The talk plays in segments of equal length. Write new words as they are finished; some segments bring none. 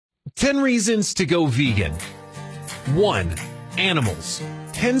10 reasons to go vegan. 1. Animals.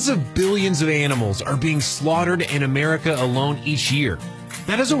 Tens of billions of animals are being slaughtered in America alone each year.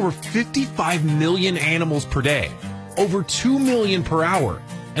 That is over 55 million animals per day, over 2 million per hour,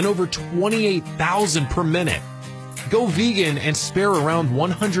 and over 28,000 per minute. Go vegan and spare around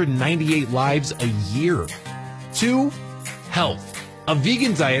 198 lives a year. 2. Health. A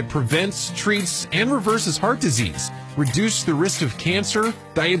vegan diet prevents, treats, and reverses heart disease, reduces the risk of cancer,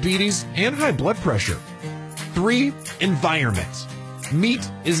 diabetes, and high blood pressure. 3. Environment.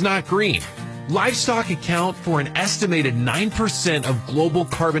 Meat is not green. Livestock account for an estimated 9% of global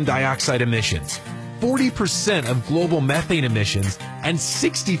carbon dioxide emissions, 40% of global methane emissions, and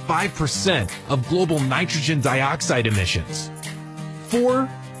 65% of global nitrogen dioxide emissions. 4.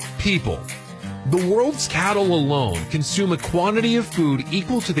 People. The world's cattle alone consume a quantity of food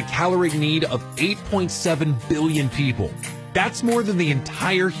equal to the caloric need of 8.7 billion people. That's more than the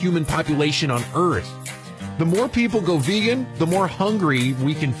entire human population on Earth. The more people go vegan, the more hungry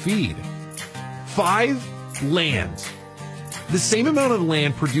we can feed. 5. Land. The same amount of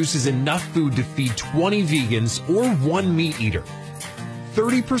land produces enough food to feed 20 vegans or 1 meat eater.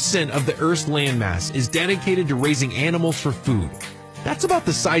 30% of the Earth's landmass is dedicated to raising animals for food. That's about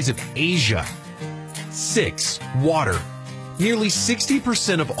the size of Asia. 6. Water. Nearly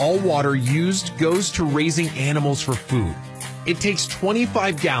 60% of all water used goes to raising animals for food. It takes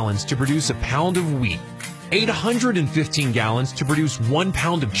 25 gallons to produce a pound of wheat, 815 gallons to produce 1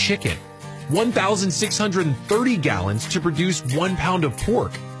 pound of chicken, 1,630 gallons to produce 1 pound of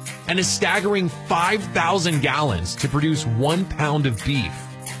pork, and a staggering 5,000 gallons to produce 1 pound of beef.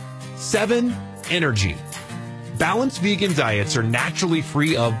 7. Energy. Balanced vegan diets are naturally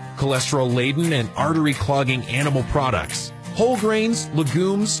free of cholesterol-laden and artery-clogging animal products. Whole grains,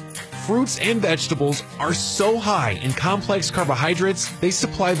 legumes, fruits, and vegetables are so high in complex carbohydrates, they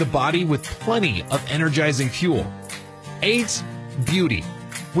supply the body with plenty of energizing fuel. 8. Beauty.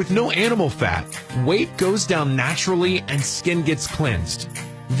 With no animal fat, weight goes down naturally and skin gets cleansed.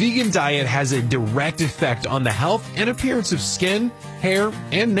 Vegan diet has a direct effect on the health and appearance of skin, hair,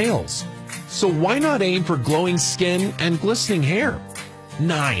 and nails. So why not aim for glowing skin and glistening hair?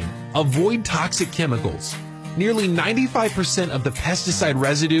 9. Avoid toxic chemicals. Nearly 95% of the pesticide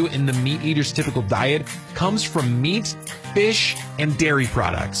residue in the meat eater's typical diet comes from meat, fish, and dairy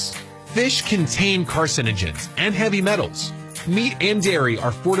products. Fish contain carcinogens and heavy metals. Meat and dairy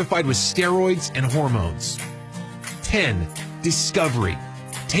are fortified with steroids and hormones. 10. Discovery.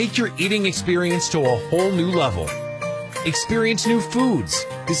 Take your eating experience to a whole new level. Experience new foods.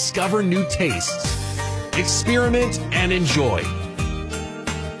 Discover new tastes. Experiment and enjoy.